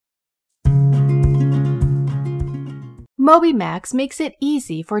MobyMax makes it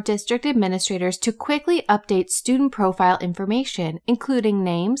easy for district administrators to quickly update student profile information, including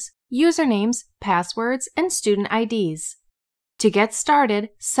names, usernames, passwords, and student IDs. To get started,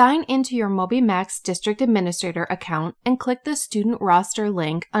 sign into your MobyMax District Administrator account and click the Student Roster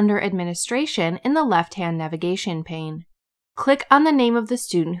link under Administration in the left-hand navigation pane. Click on the name of the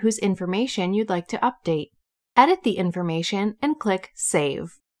student whose information you'd like to update. Edit the information and click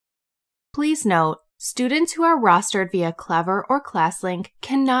Save. Please note, students who are rostered via Clever or ClassLink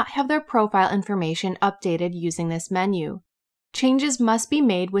cannot have their profile information updated using this menu. Changes must be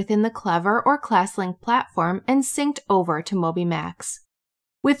made within the Clever or ClassLink platform and synced over to MobyMax.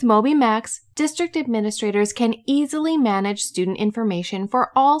 With MobyMax, district administrators can easily manage student information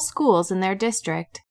for all schools in their district.